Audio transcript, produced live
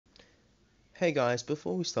Hey guys,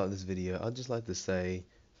 before we start this video, I'd just like to say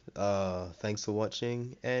thanks for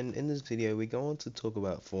watching, and in this video we're going to talk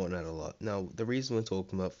about Fortnite a lot. Now, the reason we're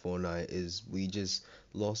talking about Fortnite is we just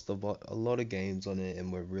lost a lot of games on it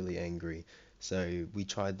and we're really angry. So we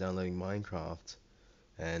tried downloading Minecraft,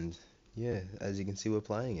 and yeah, as you can see, we're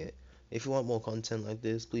playing it. If you want more content like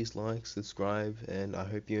this, please like, subscribe, and I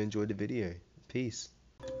hope you enjoyed the video. Peace.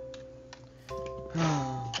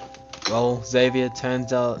 Well, Xavier,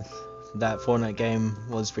 turns out that Fortnite game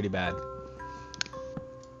was pretty bad.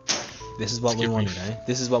 This is what we Skip me. wanted, eh?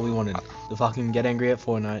 This is what we wanted. To fucking get angry at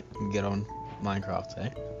Fortnite and get on Minecraft, eh?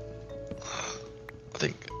 I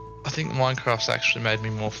think Minecraft's actually made me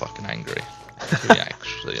more fucking angry. To be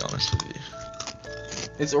actually honest with you,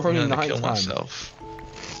 It's I'm already going to night kill time. myself.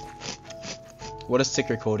 What a sick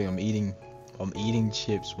recording. I'm eating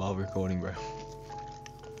chips while recording, bro.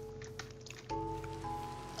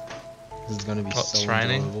 This is gonna be Oh, it's so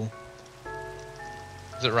raining? enjoyable.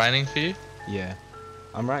 Is it raining for you? Yeah.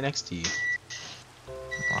 I'm right next to you.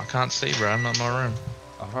 I can't see, bro. I'm not in my room.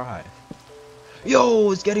 Alright.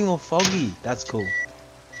 Yo, it's getting all foggy. That's cool.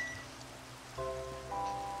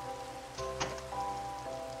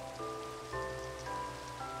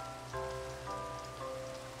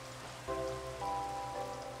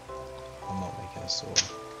 I'm not making a sword.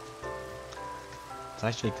 It's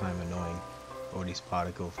actually kind of annoying, all these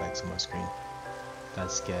particle effects on my screen.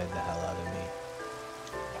 That scared the hell out of me.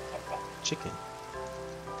 Chicken.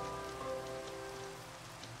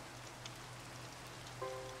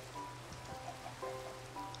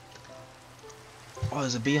 Oh,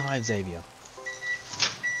 there's a beehive, Xavier.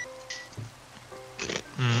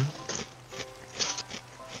 Hmm.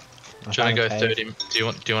 I Do you want found to a go cave. 30? Do you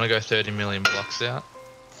want to go 30 million blocks out?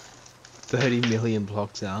 30 million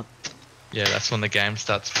blocks out. Yeah, that's when the game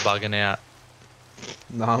starts bugging out.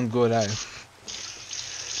 No, I'm good, eh?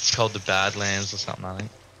 It's called the Badlands or something, I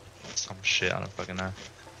think. Some shit, I don't fucking know.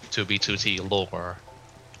 2B2T lore.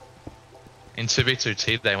 In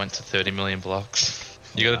 2B2T, they went to 30 million blocks.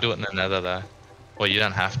 You gotta do it in the Nether though. Well, you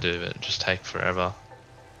don't have to, but it just take forever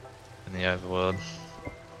in the overworld.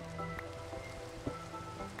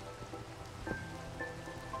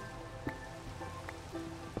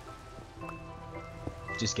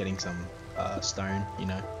 Just getting some stone, you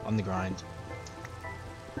know, on the grind.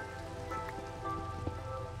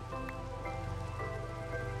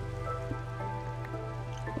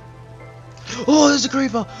 Oh, there's a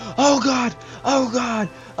creeper! Oh god! Oh god!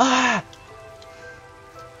 Ah!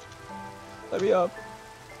 Let me up.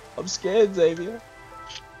 I'm scared, Xavier.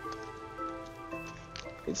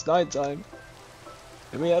 It's nighttime.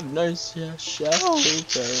 And we have no shelter.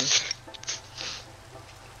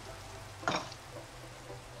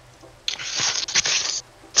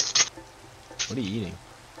 What are you eating?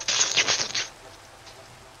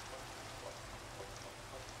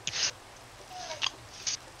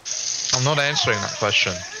 I'm not answering that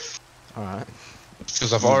question Alright.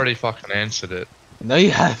 because I've already fucking answered it. No,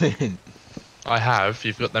 you haven't. I have.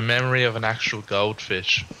 You've got the memory of an actual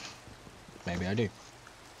goldfish. Maybe I do.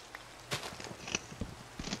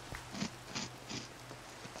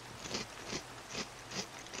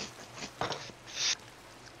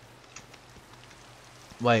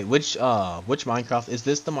 Wait, which Minecraft is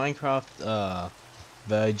this? The Minecraft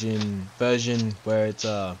version where it's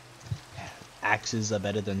axes are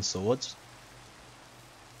better than swords?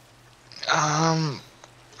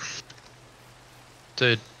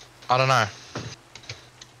 Dude, I don't know.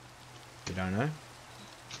 You don't know?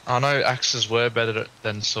 I know axes were better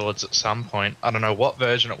than swords at some point. I don't know what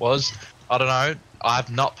version it was. I don't know. I've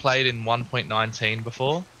not played in 1.19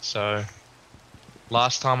 before, so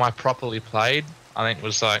last time I properly played, I think it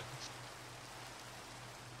was like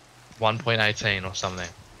 1.18 or something.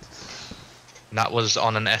 And that was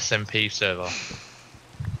on an SMP server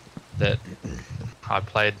that I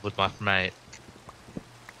played with my mate.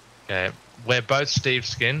 Okay, we're both Steve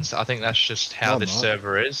Skins. I think that's just how No, I'm this not.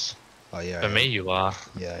 server is. Oh yeah. For me, you are.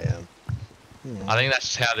 Yeah, I am. I think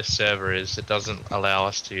that's how this server is. It doesn't allow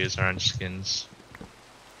us to use our own skins.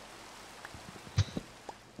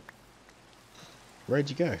 Where'd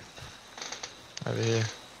you go? Over here.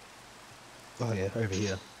 Oh yeah, over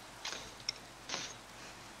here.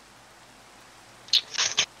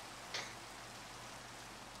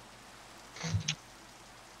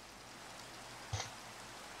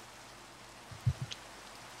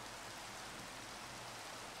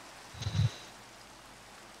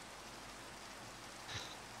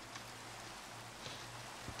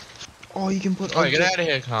 Oh, you can put. Oh, get out of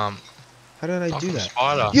here, Calm. How did I do Fucking that?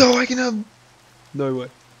 spider. Yo, I can have. No way.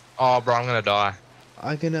 Oh, bro, I'm gonna die.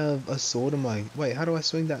 I can have a sword in my. Wait, how do I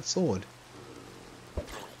swing that sword?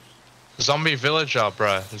 Zombie villager,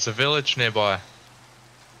 bro. There's a village nearby.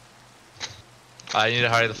 You need to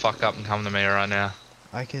hurry the fuck up and come to me right now.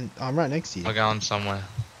 I'm right next to you. We're going somewhere.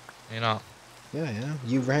 You're not. Yeah.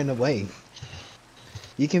 You ran away.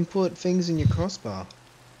 You can put things in your crossbar.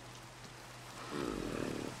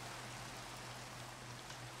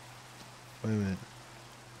 Wait a minute.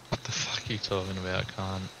 What the fuck are you talking about,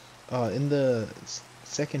 can't? In the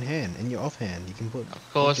second hand, in your offhand, you can put.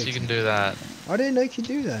 Of course you can do that. I didn't know you could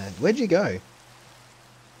do that. Where'd you go?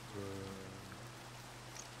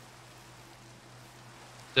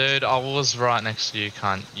 Dude, I was right next to you,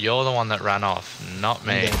 cunt. You're the one that ran off, not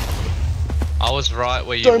me. Okay. I was right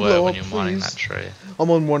where you Don't were blow when up, you were mining please. that tree. I'm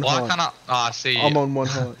on one Why heart. can't I? Oh, I see you. I'm on one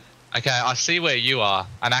heart. Okay, I see where you are.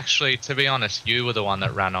 And actually, to be honest, you were the one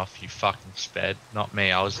that ran off, you fucking sped. Not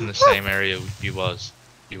me. I was in the same area you were.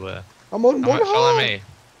 I'm on one heart. Follow me.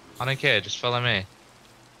 I don't care, just follow me.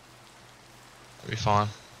 It'll be fine.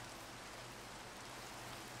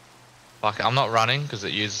 Fuck it, I'm not running because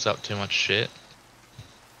it uses up too much shit.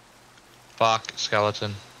 Fuck,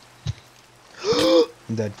 skeleton.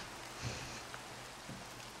 I'm dead.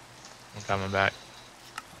 I'm coming back.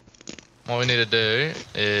 What we need to do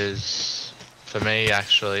is, for me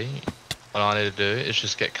actually, what I need to do is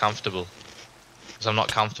just get comfortable. Because I'm not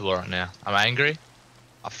comfortable right now. I'm angry.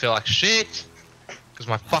 I feel like shit. Because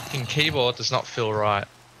my fucking keyboard does not feel right.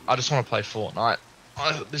 I just want to play Fortnite.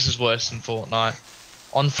 This is worse than Fortnite.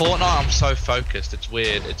 On Fortnite I'm so focused, it's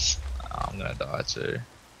weird. I'm gonna die too.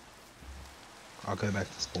 I'll go back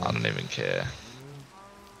to spawn. I don't even care.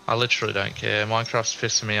 I literally don't care. Minecraft's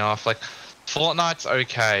pissing me off. Like, Fortnite's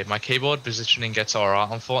okay. My keyboard positioning gets alright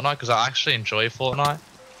on Fortnite because I actually enjoy Fortnite.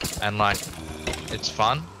 And like, it's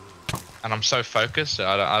fun. And I'm so focused,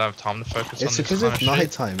 I don't have time to focus on It's this because kind it's of shit.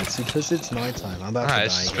 nighttime. It's because it's nighttime. I'm about No, to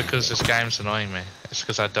it's die again. because this game's annoying me. It's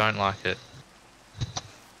because I don't like it. Do you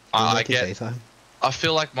I like it get. daytime? I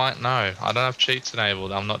feel like no, I don't have cheats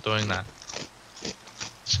enabled. I'm not doing that.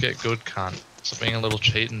 Just get good, cunt. Stop being a little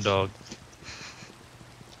cheating dog.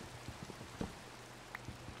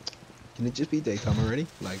 Can it just be daytime already?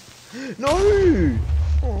 Like, no!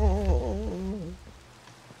 Oh.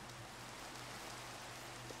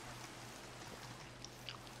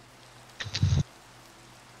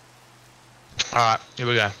 Alright, here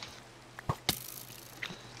we go.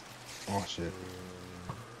 Oh shit.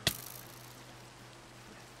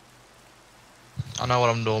 I know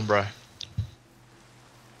what I'm doing, bro. Here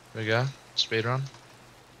we go. Speedrun.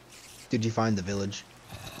 Did you find the village?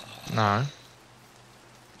 No.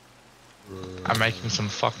 I'm making some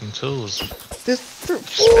fucking tools. There's four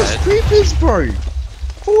creepers, bro!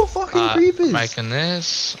 4 fucking creepers! Making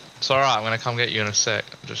this. It's alright, I'm gonna come get you in a sec.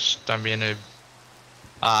 Just don't be a noob.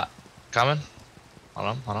 Coming.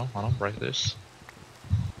 Hold on, break this.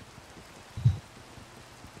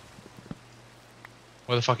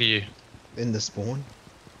 Where the fuck are you? In the spawn?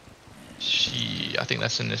 Gee, I think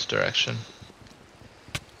that's in this direction.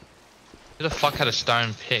 Who the fuck had a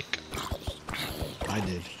stone pick? I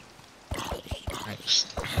did. Thanks.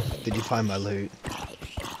 Did you find my loot?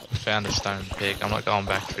 Found a stone pick. I'm not going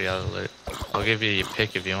back for the other loot. I'll give you your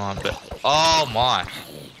pick if you want, but... Oh my!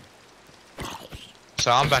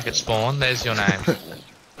 So I'm back at spawn. There's your name.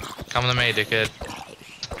 Come to me, dickhead.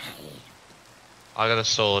 I got a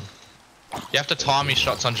sword. You have to time your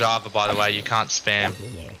shots on Java, by the way. You can't spam.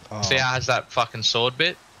 Oh. See how it has that fucking sword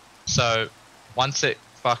bit? So, once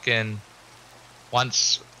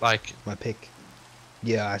like... My pick.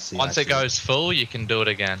 Yeah, I see. Once it goes full, you can do it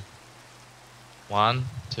again. 1,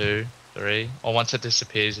 2, 3. Or once it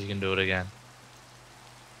disappears, you can do it again.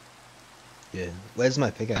 Yeah. Where's my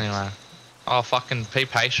pickaxe? Anyway. Oh, fucking be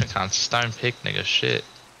patient, cunt. Stone pick, nigga. Shit.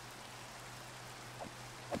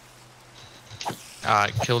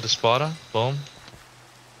 Alright, kill the spider. Boom.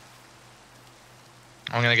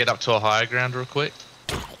 I'm gonna get up to a higher ground real quick.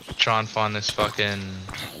 Try and find this fucking...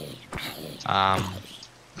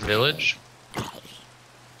 village. That's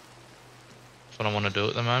what I want to do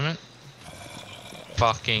at the moment.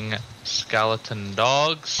 Fucking skeleton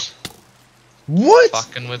dogs. What?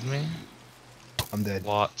 Fucking with me. I'm dead.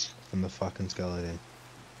 What? I'm a fucking skeleton.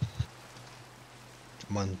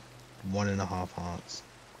 I'm on 1.5 hearts.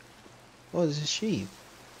 Oh, there's a sheep.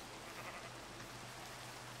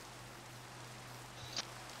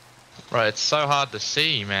 Right, it's so hard to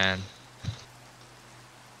see, man.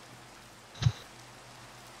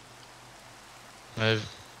 Move.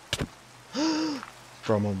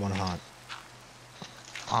 Bro, I'm on 1 heart.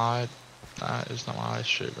 That is not my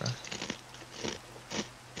issue, bro.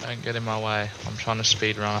 Don't get in my way. I'm trying to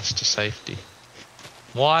speedrun us to safety.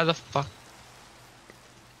 Why the fuck?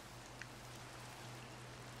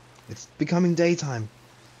 It's becoming daytime.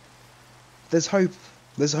 There's hope.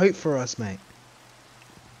 There's hope for us, mate.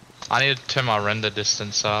 I need to turn my render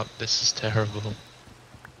distance up. This is terrible.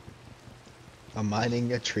 I'm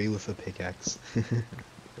mining a tree with a pickaxe.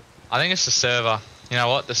 I think it's the server. You know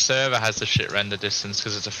what? The server has the shit render distance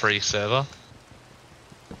because it's a free server.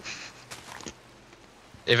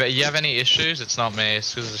 If you have any issues, it's not me.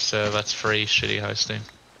 It's because the server. It's free shitty hosting.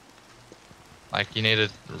 Like you need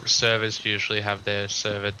to, servers usually have their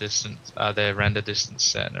server distance, their render distance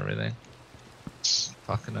set and everything. It's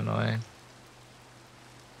fucking annoying.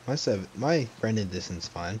 My render distance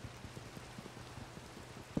fine.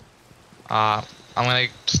 I'm gonna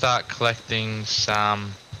start collecting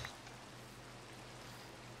some.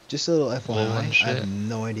 Just a little Wool and FYI, I shit. have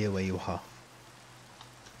no idea where you are.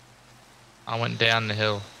 I went down the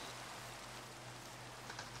hill.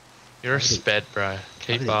 You're a I gotta- sped, bro. I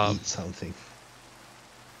Keep gotta up. eat something.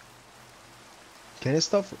 Can it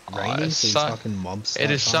stop raining it's so these so- fucking mobs start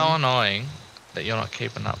It is so dying? annoying that you're not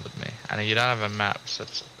keeping up with me, and you don't have a map, so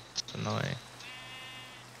it's annoying.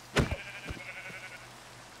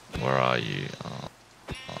 Where are you? Oh,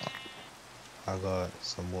 I got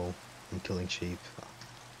some wool. I'm killing sheep.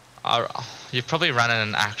 you've probably run in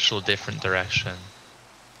an actual different direction.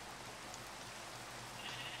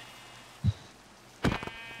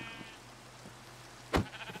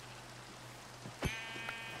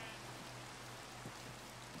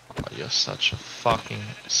 Oh, you're such a fucking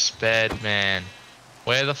sped, man.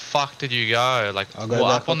 Where the fuck did you go? Like, I'll go well,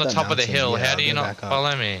 back up on the that top of the mountain, hill. yeah, How I'll do you go not back up.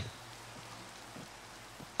 follow me?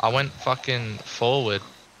 I went fucking forward.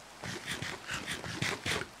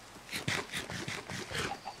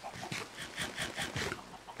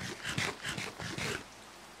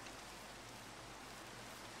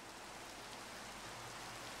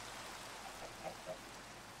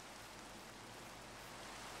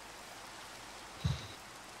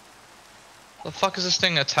 The fuck is this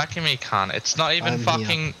thing attacking me, cunt? It's not even I'm here.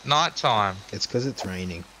 fucking nighttime. It's because it's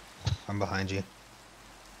raining. I'm behind you.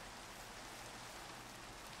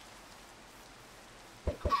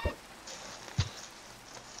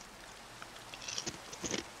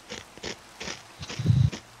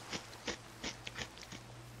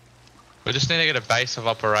 We just need to get a base of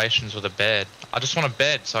operations with a bed. I just want a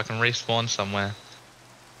bed so I can respawn somewhere.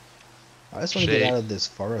 I just want to Sheep. get out of this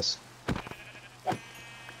forest.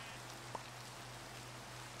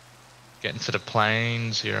 Get into the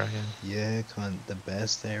plains, you reckon? Yeah, the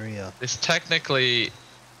best area. This technically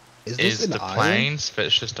Is is this an the island? plains, but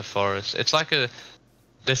it's just a forest. It's like a...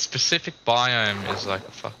 The specific biome is like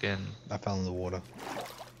a fucking... I fell in the water.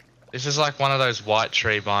 This is like one of those white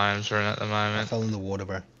tree biomes we're in at the I moment. fell in the water,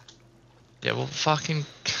 bro. Yeah, well, fucking...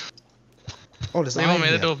 Oh, there's What do you iron want me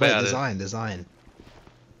to here. do Wait, about there's it? iron, there's iron.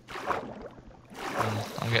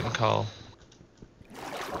 I'm getting coal.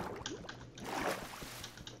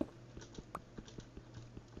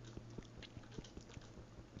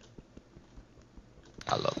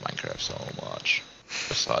 I love Minecraft so much.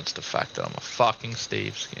 Besides the fact that I'm a fucking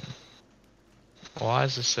Steve skin. Why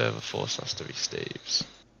does the server force us to be Steves?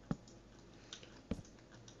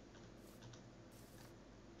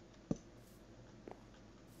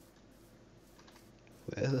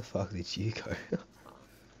 Where the fuck did you go?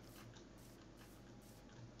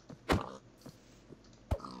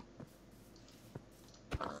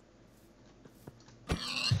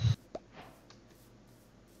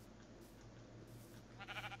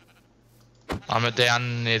 I'm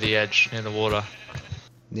down near the edge, near the water.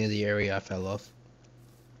 Near the area I fell off.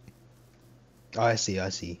 Oh, I see, I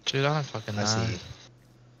see. Dude, I don't fucking know. I see.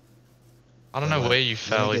 I don't know Alright, where you let me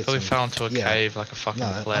fell. You get probably some- fell into a yeah. cave like a fucking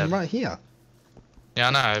No, pleb. I'm right here. Yeah,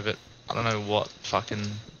 I know, but I don't know what fucking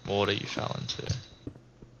water you fell into.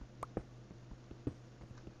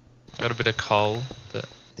 Got a bit of coal, but I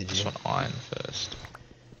Did just you? want iron first.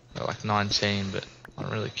 Got like 19, but I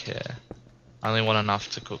don't really care. I only want enough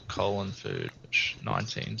to cook coal and food, which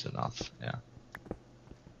 19's enough, yeah.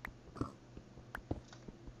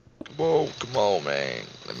 Come on, man.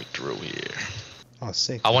 Let me drill here. Oh,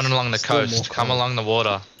 sick. I went There's along the still more coast. Come coal. along the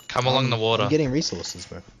water. Come along the water. I'm getting resources,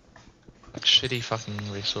 bro. Like shitty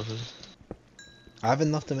fucking resources. I have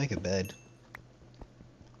enough to make a bed.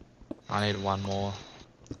 I need one more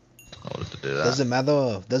in order to do that. Does it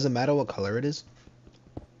matter? Does it matter what color it is?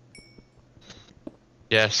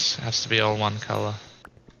 Yes, it has to be all one color.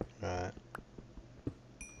 Right.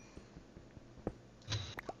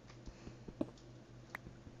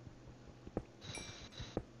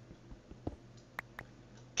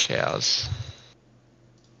 Cows.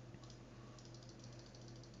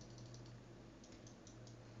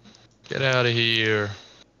 Get out of here.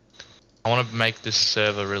 I want to make this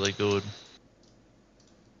server really good.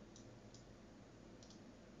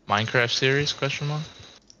 Minecraft series? Question mark.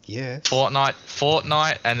 Yeah.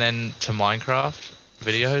 Fortnite, and then to Minecraft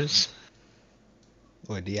videos.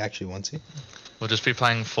 Or do you actually want to? We'll just be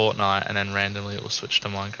playing Fortnite, and then randomly it will switch to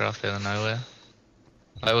Minecraft out of nowhere.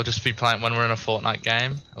 Like we'll just be playing when we're in a Fortnite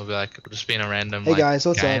game. We'll be like, we'll just be in a random Hey like guys,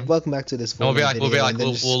 what's game. up? Welcome back to this And we'll be Fortnite like, video, and then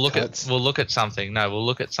we'll, just we'll look cuts. at something. No, we'll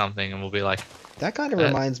look at something, and we'll be like, That kind of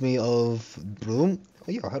reminds me of Bloom.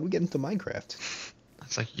 Oh yeah, how do we get into Minecraft?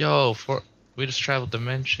 it's like, yo, we just traveled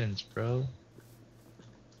dimensions, bro.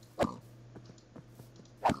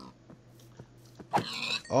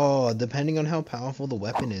 Oh, depending on how powerful the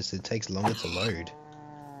weapon is, it takes longer to load.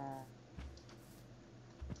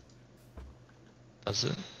 Does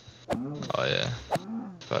it? Oh yeah,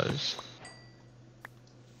 suppose.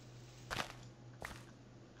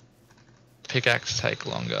 Pickaxe take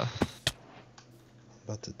longer. I'm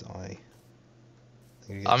about to die.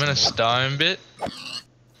 I'm in a stone bit.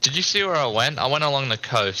 Did you see where I went? I went along the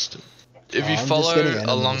coast. If you follow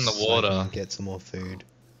along the water, so I can get some more food.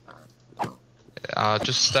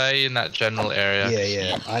 Just stay in that general area.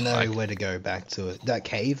 Yeah, I know where to go back to it. That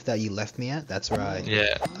cave that you left me at, that's right.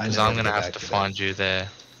 Yeah, because I'm gonna have to find you there.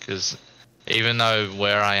 Because even though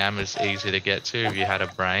where I am is easy to get to, if you had a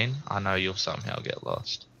brain, I know you'll somehow get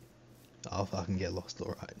lost. I'll fucking get lost,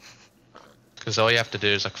 alright. Because all you have to do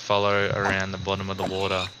is like follow around the bottom of the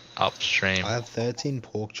water upstream. I have 13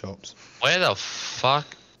 pork chops. Where the fuck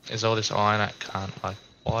is all this iron at, cunt? Like,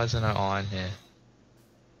 why is there no iron here?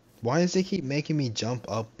 Why does it keep making me jump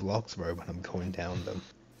up blocks, bro, when I'm going down them?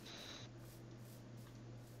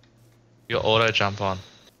 Your auto jump on.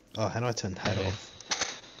 Oh, how do I turn that off?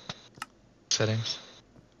 Settings.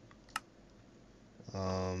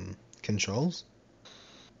 Controls?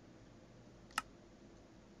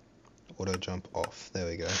 Auto jump off. There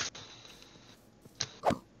we go.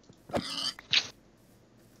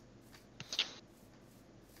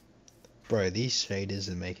 Bro, these shaders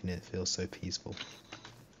are making it feel so peaceful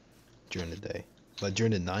during the day. But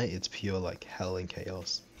during the night, it's pure like hell and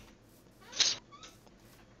chaos.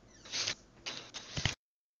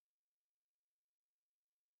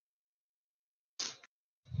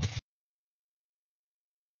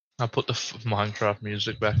 I put the Minecraft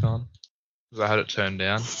music back on because I had it turned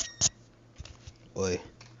down. Oi,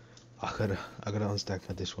 I gotta unstack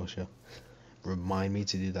my dishwasher. Remind me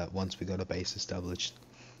to do that once we got a base established.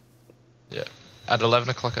 Yeah, at 11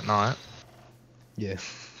 o'clock at night. Yeah.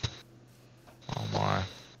 Oh my.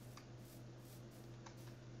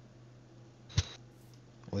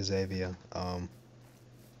 Or Xavier,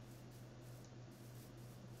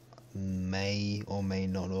 may or may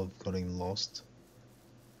not have gotten lost.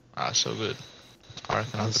 Ah, so good. I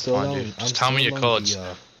reckon I I'm could still find on, you. Just tell me your on codes.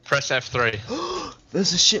 the, Press F3.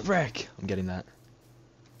 There's a shipwreck! I'm getting that.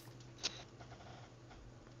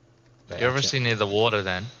 You ever see near the water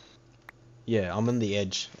then? Yeah, I'm on the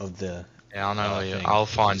edge of the... Yeah, I know where you. thing. I'll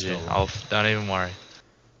find you. Control. Don't even worry.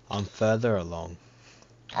 I'm further along.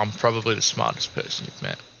 I'm probably the smartest person you've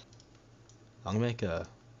met. I'm gonna make a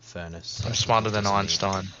furnace. I'm smarter than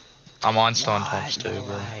Einstein. I'm Einstein times 2, No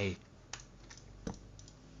bro. way.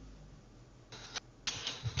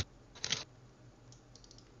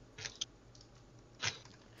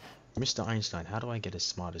 Mr. Einstein, how do I get as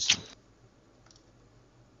smart as you?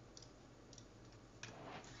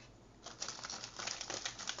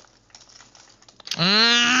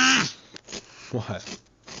 What?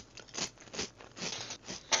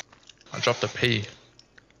 I dropped a P.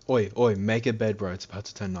 Oi, make a bed, bro. It's about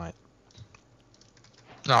to turn night.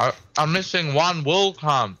 No, I'm missing one wool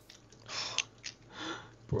clump.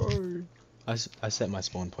 Bro. I set my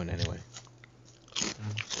spawn point anyway.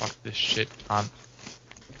 Fuck this shit, cunt.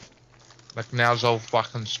 Like now's all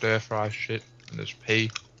fucking stir fry shit and there's P.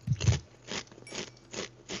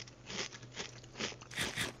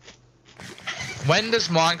 When does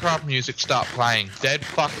Minecraft music start playing? Dead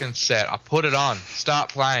fucking set. I put it on. Start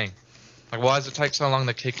playing. Like why does it take so long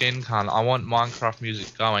to kick in, cunt? I want Minecraft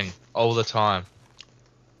music going all the time.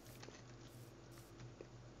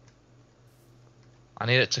 I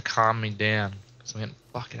need it to calm me down. Because I'm getting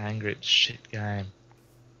fucking angry at this shit game.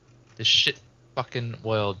 This shit fucking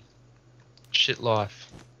world. Shit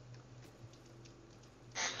life.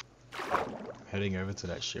 Heading over to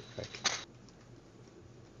that shipwreck.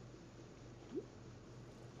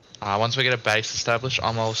 Once we get a base established,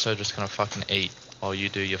 I'm also just gonna fucking eat while you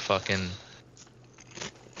do your fucking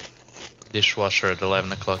dishwasher at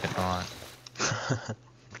 11 o'clock at night.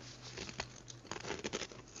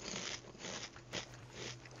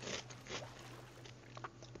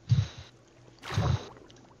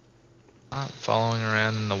 Following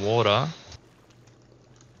around in the water.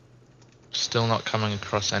 Still not coming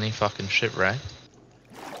across any fucking shipwreck.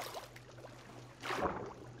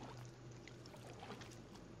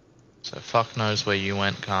 fuck knows where you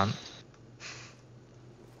went, cunt.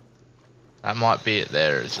 That might be it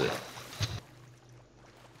there, is it?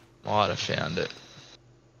 Might have found it.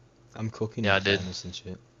 I'm cooking Yeah, I your did. furnace and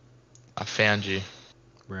shit. I found you.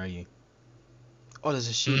 Where are you? Oh, there's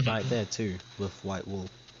a sheep right there too, with white wool.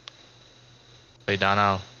 We don't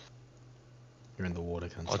know. You're in the water,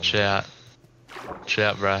 can't Watch out. Watch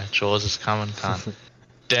out, bro. Jaws is coming, cunt. How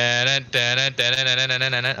do I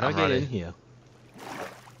I'm get in ready. here?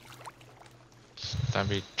 Don't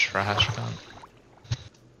be trash, cunt.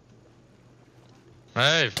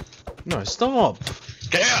 Move! No, stop!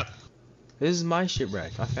 Get out! This is my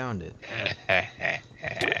shipwreck. I found it.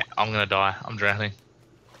 I'm gonna die. I'm drowning.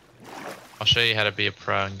 I'll show you how to be a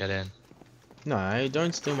pro and get in. No,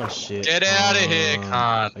 don't steal my shit. Get out of here,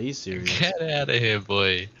 cunt. Are you serious? Get out of here,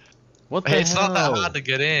 boy. What the It's hell? not that hard to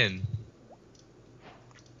get in.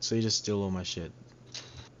 So you just steal all my shit.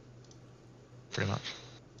 Pretty much.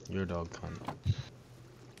 You're a dog, cunt.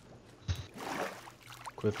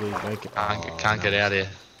 Quickly, make it. Can't get out of here.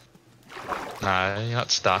 No, you're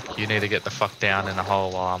not stuck. You need to get the fuck down in the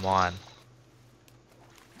hole while I'm on.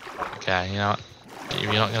 Okay, you know what? If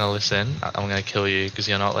you're not gonna listen, I'm gonna kill you because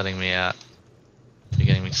you're not letting me out. You're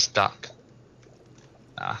getting me stuck.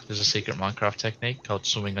 There's a secret Minecraft technique called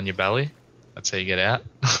swimming on your belly. That's how you get out.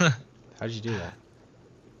 How'd you do that?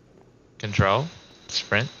 Control,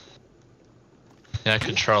 sprint. You know,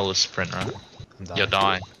 control is sprint, right? I'm You're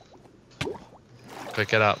dying. Quick,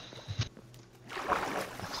 get up.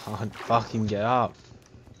 I can't fucking get up.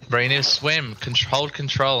 Bro, you need to swim. Hold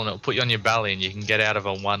control and it'll put you on your belly and you can get out of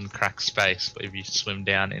a one crack space if you swim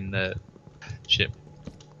down in the ship.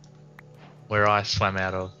 Where I swam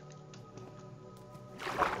out of.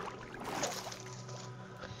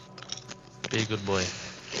 Be a good boy.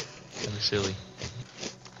 Don't be silly.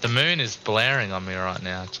 The moon is blaring on me right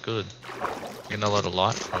now. It's good. Getting a lot of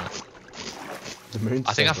light from it. The moon's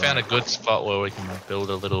I think I so found a bright. good spot where we can build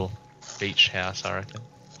a little beach house, I reckon.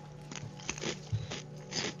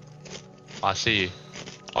 I see you.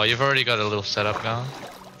 Oh, you've already got a little setup going.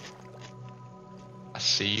 I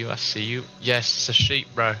see you, I see you. Yes, it's a sheep,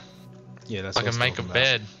 bro. Yeah, that's I what can make a talking about.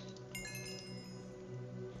 bed.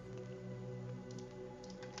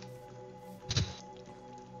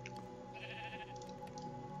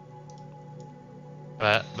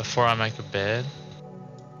 But before I make a bed,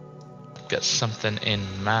 get something in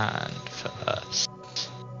mind first.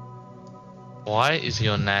 Why is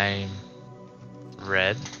your name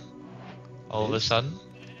red all of a sudden?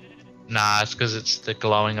 Nah, it's because it's the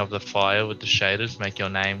glowing of the fire with the shaders make your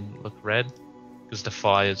name look red. Because the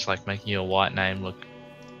fire is like making your white name look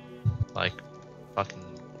like fucking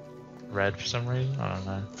red for some reason. I don't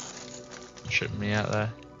know. Tripping me out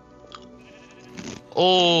there.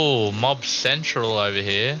 Oh, Mob Central over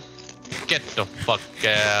here. Get the fuck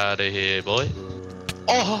out of here, boy.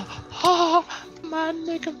 Oh, my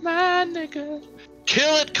nigga.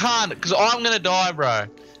 Kill it, cunt, because I'm gonna die, bro.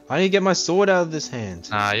 I need to get my sword out of this hand.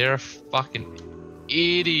 Nah, you're a fucking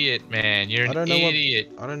idiot, man. You're an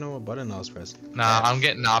idiot. I don't know what button I was pressing. Nah, I'm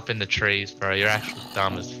getting up in the trees, bro. You're actually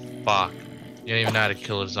dumb as fuck. You don't even know how to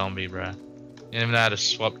kill a zombie, bro. You don't even know how to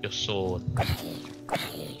swap your sword.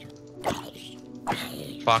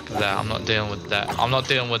 Fuck that. I'm not dealing with that. I'm not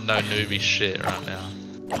dealing with no newbie shit right now.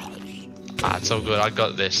 It's all good. I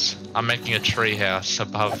got this. I'm making a tree house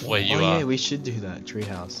above where you are. Yeah, we should do that.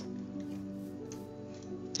 Treehouse.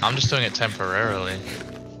 I'm just doing it temporarily.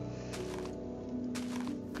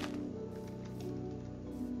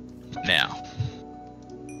 Now.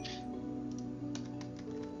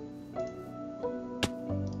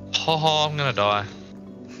 I'm gonna die.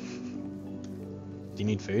 Do you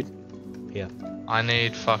need food? Here. I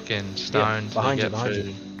need fucking stone behind to you, get behind food.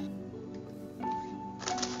 you.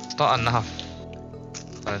 It's not enough.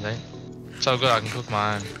 I don't think. So good, I can cook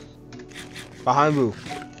my own. Behind you.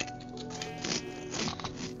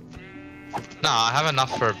 No, I have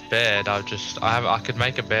enough for a bed. I could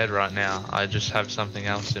make a bed right now. I just have something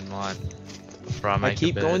else in mind before I make I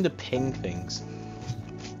keep a bed. going to ping things.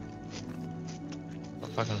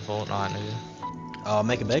 Fucking Fortnite, nigga. I'll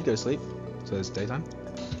make a bed, go to sleep. So it's daytime.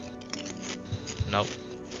 Nope.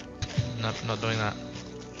 Nope, not doing that.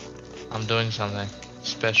 I'm doing something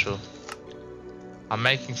special. I'm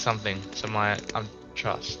making something, so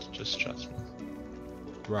just trust me.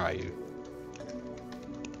 Where are you?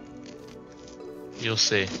 You'll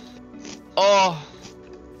see. Oh!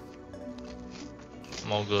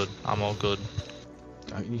 I'm all good. I'm all good.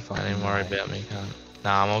 Don't you fucking Don't even worry lie. about me, cunt.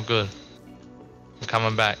 Nah, I'm all good. I'm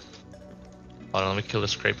coming back. Hold on, let me kill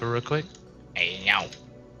this creeper real quick. Hey, yo.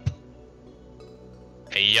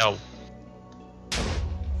 Hey, yo.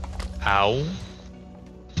 Ow.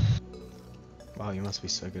 Wow, you must be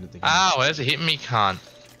so good at the game. Ah, where's it hitting me, cunt?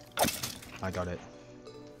 I got it.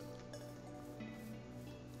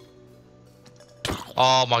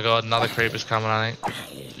 Oh my god, another creeper's coming, I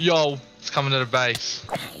think. Yo, it's coming to the base.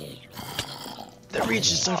 The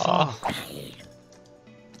reach is so far.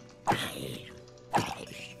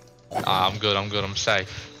 Ah, I'm good, I'm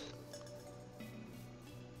safe.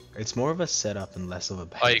 It's more of a setup and less of a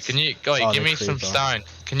base. Oh, can you, give the me some creeper. stone.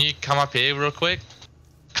 Can you come up here real quick?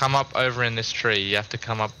 Come up over in this tree. You have to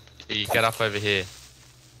come up, you get up over here.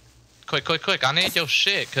 Quick, quick, quick. I need your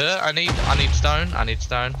shit, Kurt. I need stone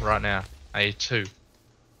right now. I need 2.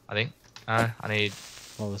 I think. I need.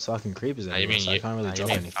 Well, there's fucking creepers No, everywhere, so I can't really drop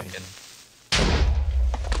anything.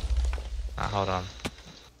 Hold on.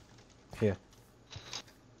 Here.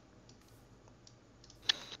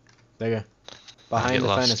 There you go. Behind get the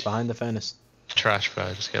lost. furnace, behind the furnace. Trash,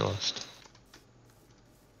 bro. Just get lost.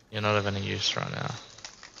 You're not of any use right now.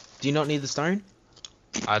 Do you not need the stone?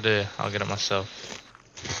 I do. I'll get it myself.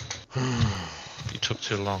 You took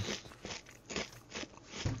too long.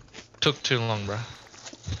 Took too long, bro.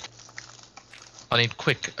 I need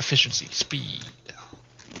quick efficiency, speed.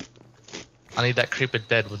 I need that creeper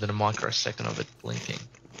dead within a microsecond of it blinking.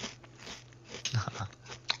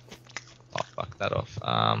 Oh, fuck that off.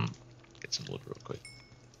 Get some wood real quick.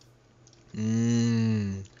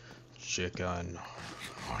 Chicken.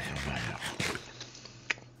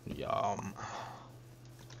 Yum.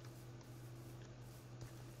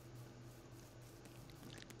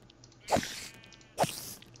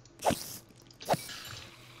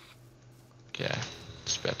 Okay,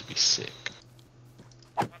 it's about to be sick.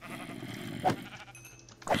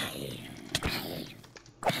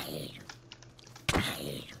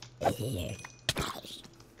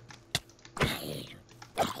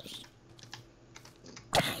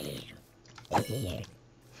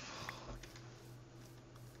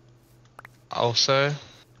 Also,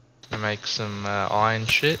 to make some iron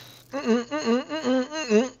shit.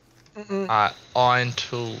 Iron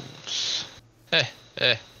tools.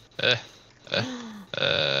 Let's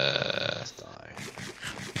die.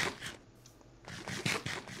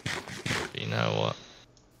 You know what?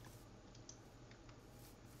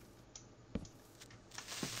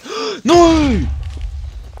 No!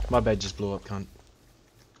 My bed just blew up, cunt.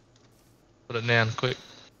 Put it down quick.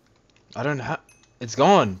 I don't have. It's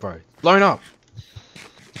gone, bro. Blown up.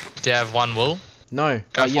 Do you have 1 wool? No.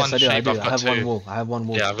 Go Yes, find I do. sheep, I do. I've I got have 1 2. wool. I have 1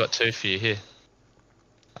 wool. Yeah, I've got 2 for you here.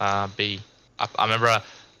 B. I remember.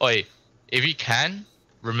 Oi, if you can,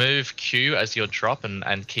 remove Q as your drop and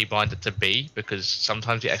keybind it to B, because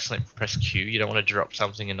sometimes you accidentally press Q. You don't want to drop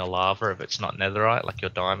something in the lava if it's not netherite, like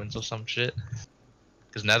your diamonds or some shit.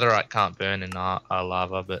 Because netherite can't burn in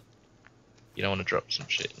lava, but you don't want to drop some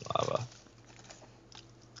shit in lava.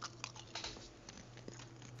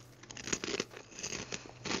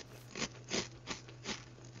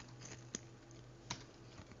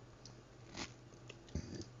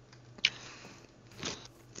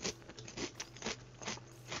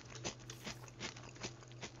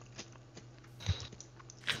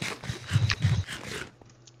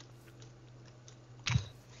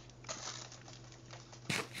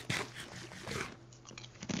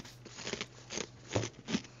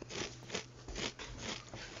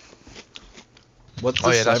 What's Oh,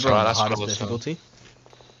 the yeah, that's server right, on the that's what I hardest was saying. difficulty?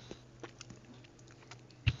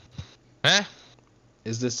 Eh?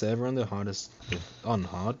 Is the server on the hardest? On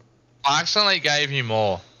hard? I accidentally gave you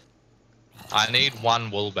more. I need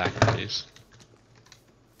 1 wool back, please.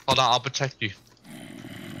 Hold on, I'll protect you.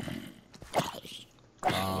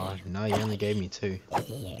 No, you only gave me 2.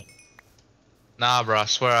 Nah, bro, I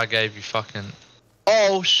swear I gave you fucking...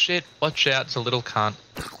 Oh, shit. Watch out, it's a little cunt.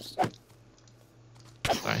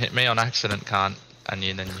 Don't hit me on accident, cunt. And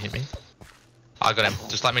then you hit me. I got him.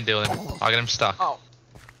 Just let me deal with him. I got him stuck. Oh.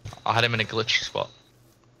 I had him in a glitch spot.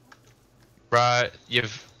 Bro,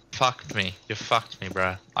 you've fucked me. You fucked me,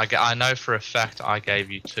 bro. I know for a fact I gave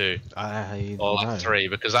you 2. I Or like know. 3,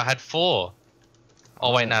 because I had 4.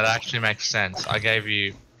 Oh wait, no, that actually makes sense. I gave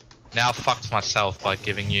you... Now I fucked myself by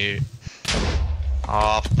giving you...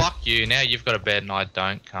 Oh, fuck you. Now you've got a bed and I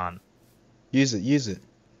don't, cunt. Use it. Use it.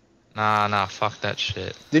 Nah, fuck that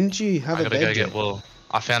shit. Didn't you have I a gotta bed go yet? get wool.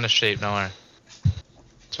 I found a sheep, don't worry.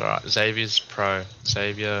 It's alright. Xavier's pro.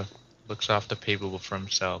 Xavier looks after people for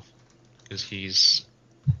himself. Because he's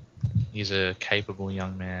a capable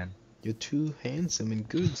young man. You're too handsome and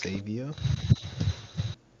good, Xavier.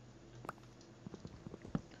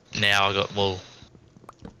 Now I got wool.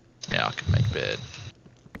 Now I can make bed.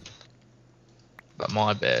 But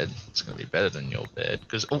my bed is gonna be better than your bed.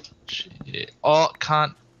 Because, oh, shit. Oh,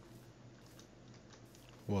 can't.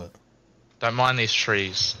 What? Don't mind these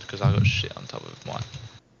trees, because I got shit on top of mine.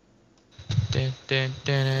 There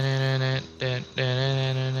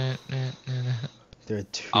are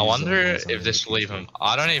two I wonder zombies on if the this will APC. even.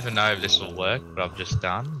 I don't even know if this will work, but I've just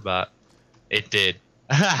done, but it did.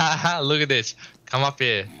 Look at this. Come up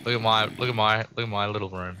here. Look at my little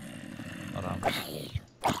room. Hold on.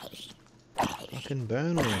 Fucking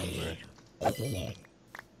burn already, bro.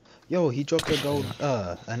 Yo, he dropped a gold,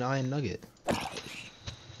 an iron nugget.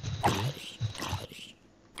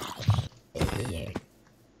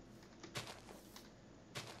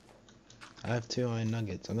 I have 2 iron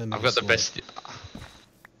nuggets. I'm gonna make I've got the sword. best.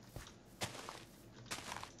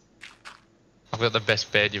 I've got the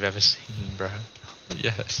best bed you've ever seen, bro.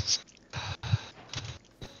 Yes.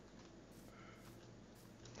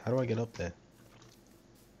 How do I get up there?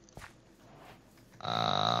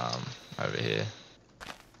 Over here.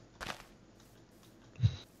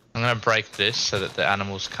 I'm gonna break this so that the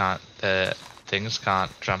animals can't, the things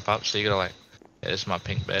can't jump up. So you gotta like, yeah, this is my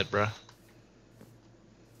pink bed, bro.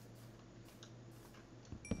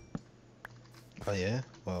 Oh yeah?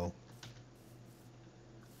 Well,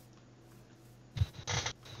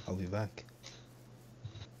 I'll be back.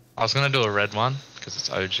 I was gonna do a red one because it's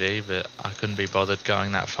OG, but I couldn't be bothered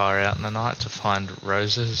going that far out in the night to find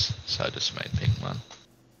roses, so I just made pink one.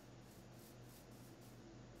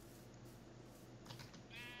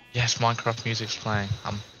 Yes, Minecraft music's playing.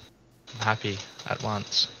 I'm happy at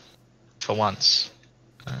once. For once.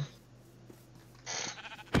 Okay.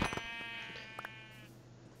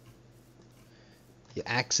 Yeah,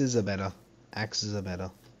 axes are better. Axes are better.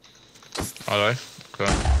 Alright, cool.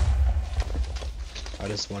 I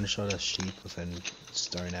just one-shot a sheep with a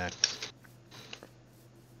stone axe.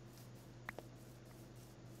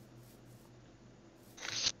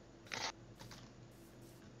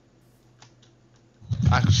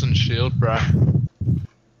 Axe and shield, bro.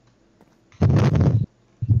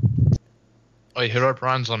 Oh, Hero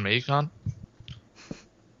Brian's on me, can't?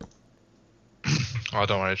 Oh,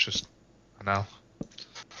 don't worry, it's just. I know.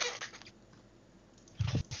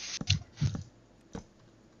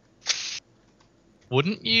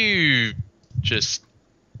 Wouldn't you just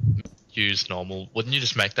use normal? Wouldn't you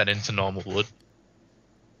just make that into normal wood?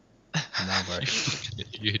 No, bro.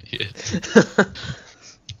 You idiot.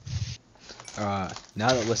 Alright, now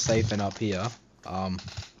that we're safe and up here, I'm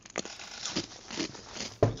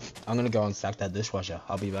gonna go and stack that dishwasher.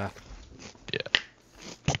 I'll be back. Yeah.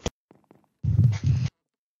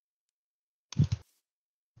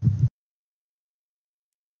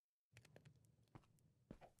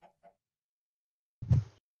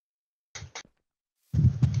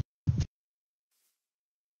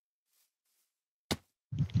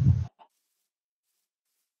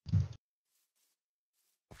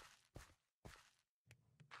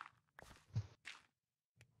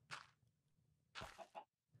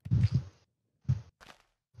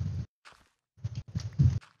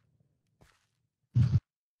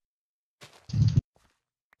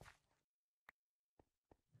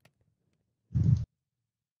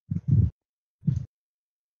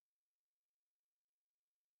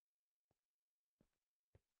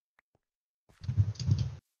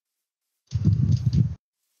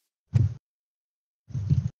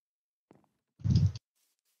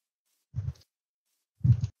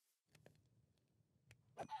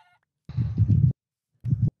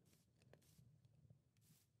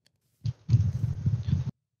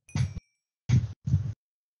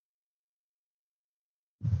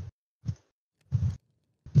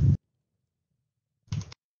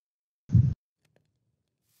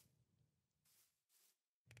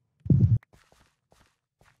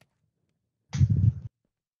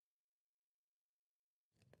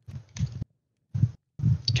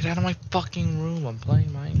 Get out of my fucking room. I'm playing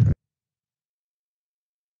Minecraft.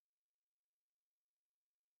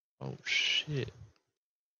 Oh shit.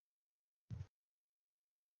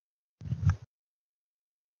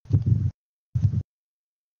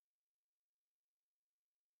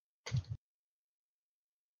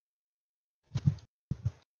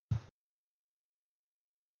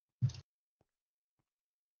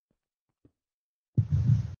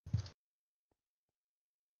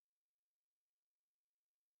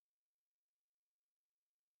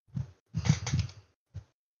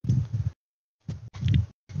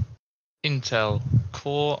 Intel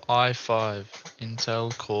Core i5.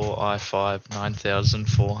 Intel Core i5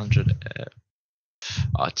 9400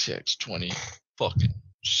 RTX 20 fucking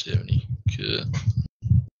 70. Good.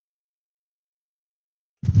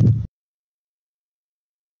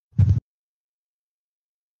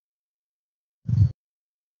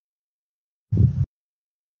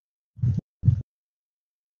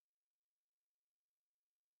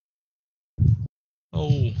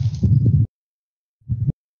 No.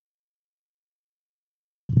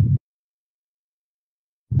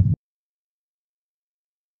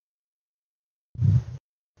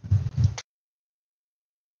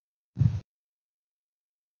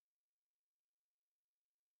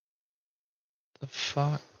 The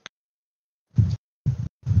fuck?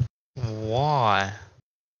 Why?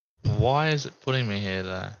 Why is it putting me here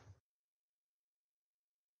though?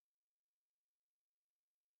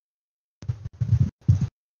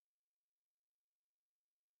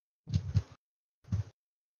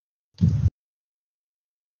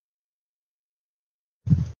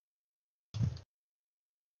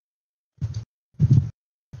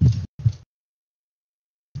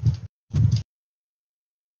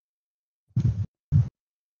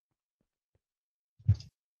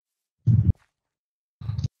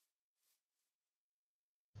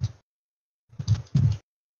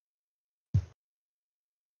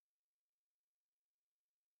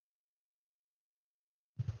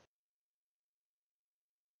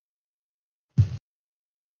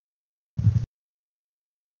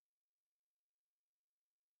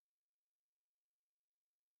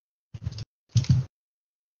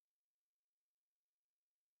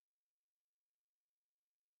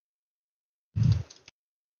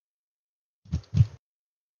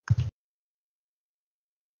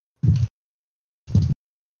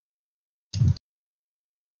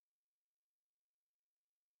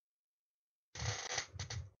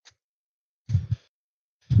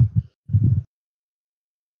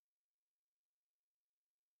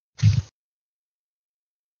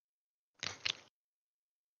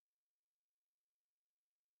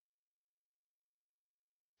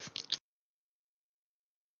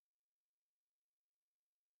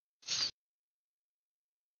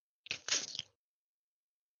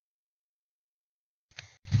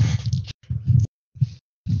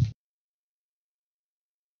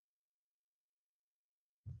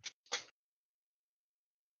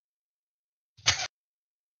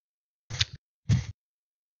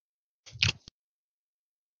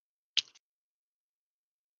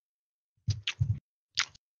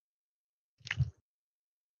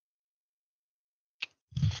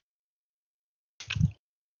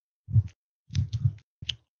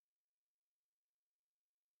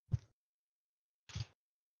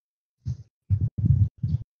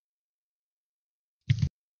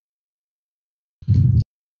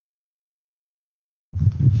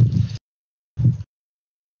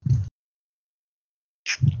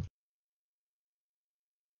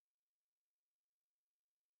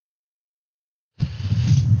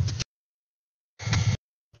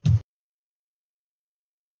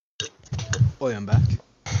 Oi, I'm back.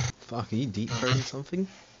 Fuck, are you deep throating something?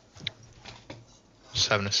 Just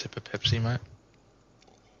having a sip of Pepsi, mate.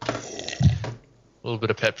 A little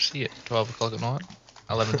bit of Pepsi at 12 o'clock at night.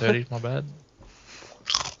 11:30, my bad.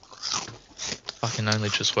 Fucking only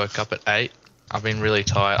just woke up at 8. I've been really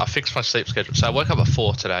tired. I fixed my sleep schedule. So I woke up at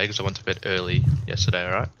 4 today because I went to bed early yesterday,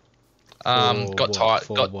 right? Got tired.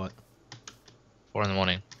 Got what? 4 in the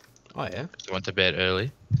morning. Oh yeah. I went to bed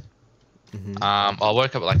early. Mm-hmm. I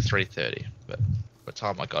woke up at like 3:30, but by the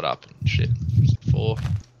time I got up and shit, it was like 4.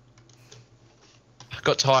 I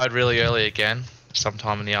got tired really early again,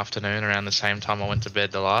 sometime in the afternoon, around the same time I went to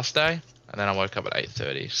bed the last day, and then I woke up at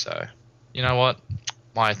 8:30. So, you know what?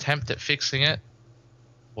 My attempt at fixing it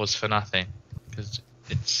was for nothing, because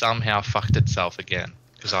it somehow fucked itself again.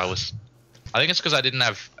 Because I think it's because I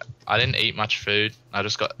didn't eat much food. I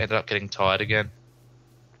just ended up getting tired again,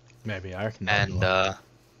 Maybe, I reckon. and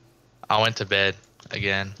I went to bed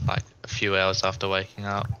again like a few hours after waking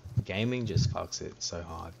up. Gaming just fucks it so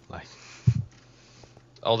hard. Like,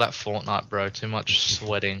 All that Fortnite, bro. Too much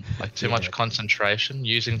sweating, like too much concentration,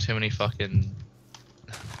 using too many fucking.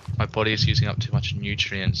 My body's using up too much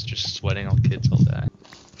nutrients, just sweating on kids all day.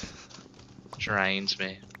 Drains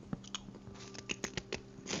me.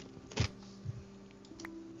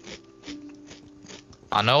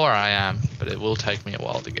 I know where I am, but it will take me a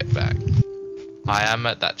while to get back. I am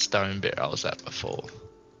at that stone bit I was at before.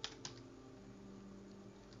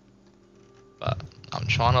 But I'm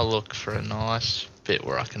trying to look for a nice bit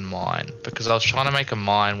where I can mine. Because I was trying to make a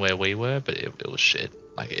mine where we were, but it was shit.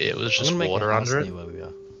 Like, it was just water under it. Where we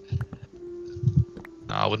are.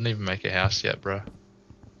 No, I wouldn't even make a house yet, bro.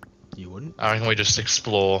 You wouldn't? I reckon we just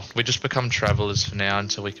explore. We just become travelers for now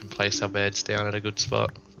until we can place our beds down at a good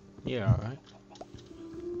spot. Yeah, alright.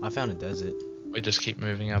 I found a desert. We just keep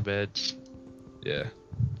moving our beds. Yeah.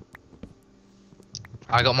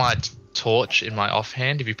 I got my torch in my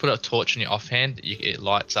offhand. If you put a torch in your offhand, it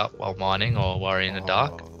lights up while mining or while you're in the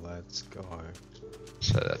dark. Oh, let's go.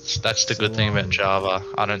 So that's the good thing about Java.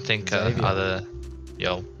 I don't think Xavier. other.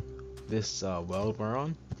 Yo. This world we're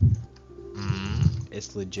on, Mm.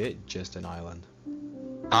 it's legit just an island.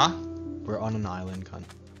 Huh? We're on an island, cunt.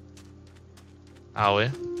 Are we?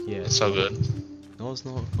 Yeah. It's so good. No, it's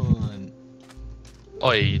not fun.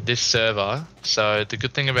 Oi, this server. So the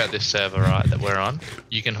good thing about this server, right, that we're on,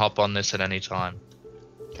 you can hop on this at any time.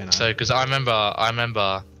 Can I? So, because I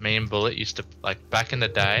remember me and Bullet used to, like, back in the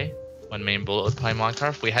day when me and Bullet would play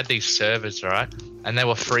Minecraft, we had these servers, right? And they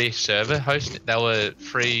were free server host. They were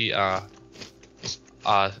free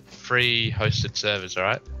hosted servers,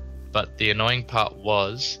 right? But the annoying part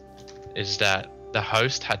is that the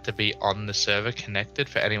host had to be on the server connected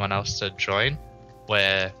for anyone else to join.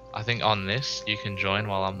 Where I think on this you can join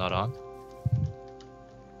while I'm not on.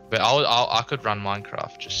 But I could run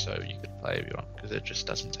Minecraft just so you could play if you want, because it just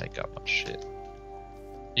doesn't take up much shit.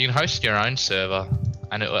 You can host your own server,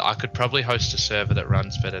 and I could probably host a server that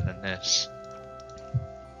runs better than this.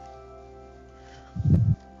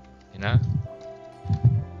 You know?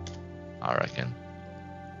 I reckon.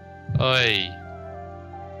 Oi.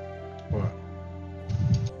 What?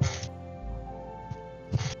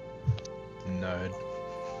 Nerd.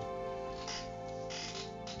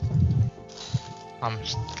 I'm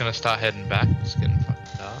just gonna start heading back. It's getting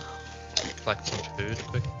fucking dark. Collect some food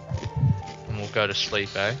quick. And we'll go to sleep,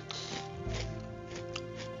 eh?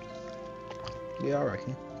 Yeah, I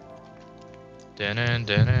reckon.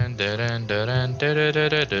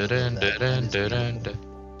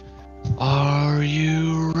 Are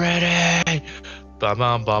you ready? Ba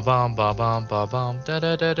bum ba bum ba bum ba bum da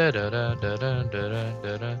da da da da da da da da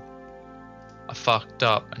da da. I fucked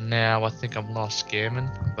up and now I think I'm lost gaming,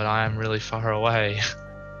 but I am really far away.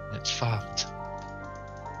 It's fucked.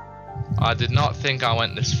 I did not think I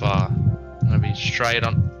went this far. I'm gonna be straight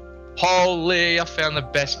on. Holy, I found the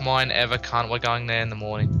best mine ever, cunt. We're going there in the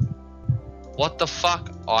morning. What the fuck?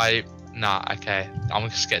 Nah, okay. I'm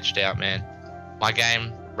sketched out, man. My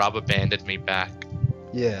game rubber banded me back.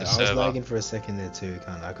 Yeah, I was server. lagging for a second there too,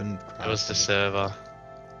 cunt. I couldn't. It was the server.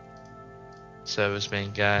 Server's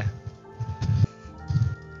being gay.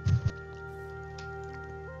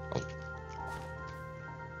 Oh.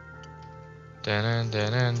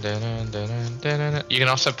 You can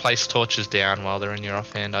also place torches down while they're in your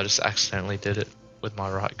offhand. I just accidentally did it with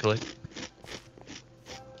my right click.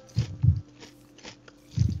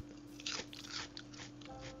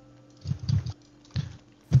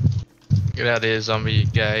 Get out of here, zombie, you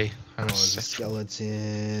gay. Oh, there's a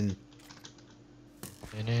skeleton.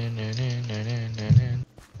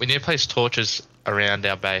 We need to place torches around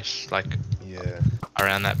our base, like Yeah.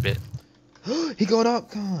 around that bit. He got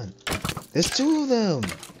up, cunt. There's two of them.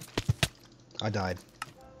 I died.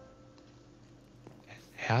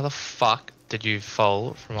 How the fuck did you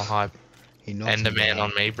fall from a high He knocked me Enderman down.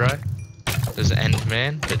 on me, bro? There's an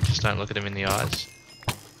Enderman, but just don't look at him in the eyes.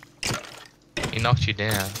 He knocked you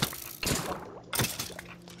down.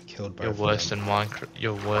 Killed both You're of worse them. than Minecraft.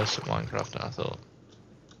 You're worse at Minecraft than I thought.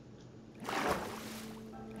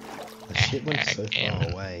 The shit went so far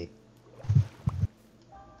Gammon. away.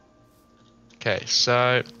 Okay,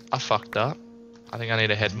 so I fucked up. I think I need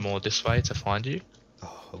to head more this way to find you.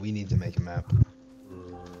 Oh, we need to make a map.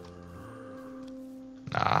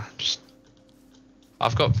 Nah, just.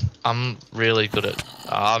 I'm really good,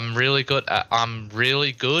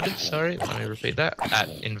 sorry, let me repeat that, at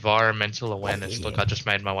environmental awareness. Look, I just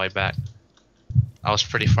made my way back. I was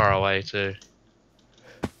pretty far away too.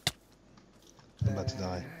 I'm about to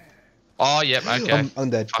die. Oh, yep, okay. I'm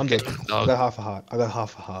dead. I'm dead. Fucking I dog. got half a heart. I got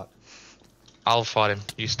half a heart. I'll fight him.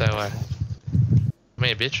 You stay away. Come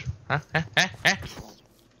here, bitch. Huh?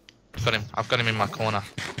 Got him. I've got him in my corner.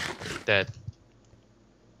 Dead.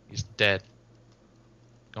 He's dead.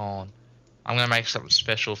 Gone. I'm gonna make something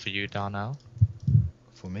special for you, Darnell.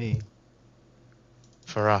 For me.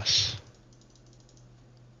 For us.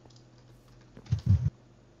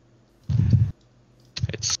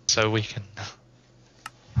 It's so we can.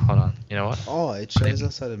 Hold on. You know what? Oh, it shows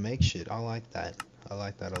us how to make shit. I like that. I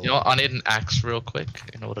like that a lot. You know what? I need an axe real quick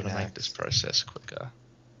in order to An make this axe. process quicker.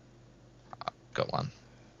 Got one.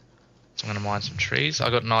 So I'm gonna mine some trees. I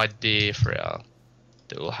got an idea for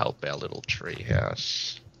that will help our little tree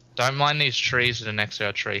house. Don't mind these trees that are next to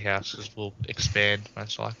our tree house because we'll expand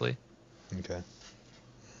most likely. Okay.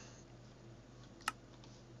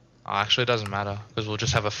 Oh, actually, it doesn't matter because we'll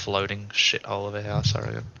just have a floating shithole of a house, I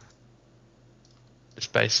reckon. This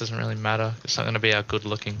base doesn't really matter. It's not going to be our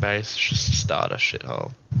good-looking base. It's just a starter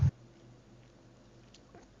shithole. I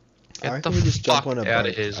Get reckon the we just jump fuck on a out boat.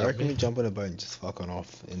 of here, I reckon zombie. we jump on a boat and just fuck on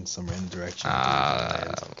off in some random direction.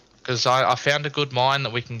 Because I found a good mine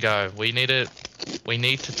that we can go. We need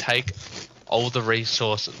to take all the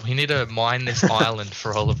resources. We need to mine this island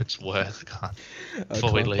for all of its worth, cunt,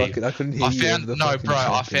 before we leave. I couldn't hear I you over found the no, fucking bro. I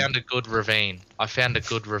chopping. found a good ravine. I found a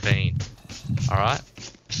good ravine. All right.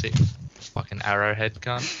 See, fucking arrowhead,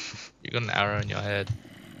 cunt. You got an arrow in your head.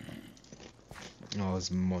 Oh,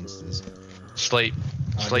 it's monsters. Sleep.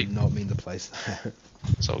 I Sleep. did not mean to place that.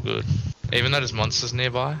 It's all good. Even though there's monsters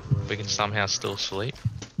nearby, we can somehow still sleep.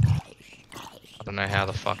 I don't know how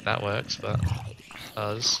the fuck that works, but it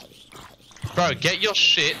does. Bro, get your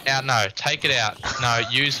shit out. No, take it out. No,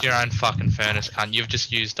 use your own fucking furnace, cunt. You've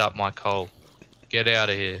just used up my coal. Get out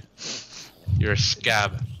of here. You're a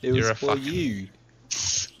scab. It was You're a for fucking you.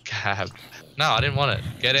 scab. No, I didn't want it.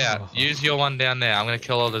 Get out. Oh. Use your one down there. I'm gonna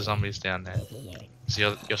kill all the zombies down there. 'Cause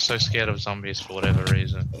you're so scared of zombies for whatever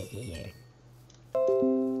reason.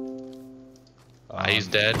 He's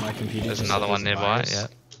dead. My computer There's just another said one there's a nearby. virus. Yeah.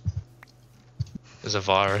 There's a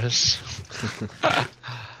virus.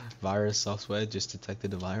 Virus software just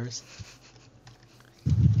detected a virus.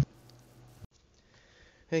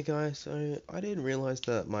 Hey guys, so I didn't realize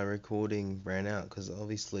that my recording ran out because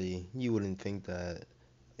obviously you wouldn't think that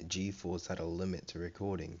GeForce had a limit to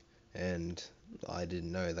recording, and I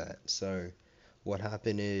didn't know that. So what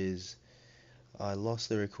happened is I lost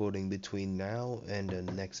the recording between now and the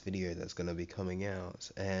next video that's going to be coming out,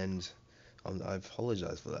 and I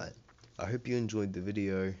apologize for that. I hope you enjoyed the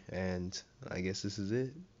video, and I guess this is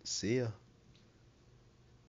it. See ya.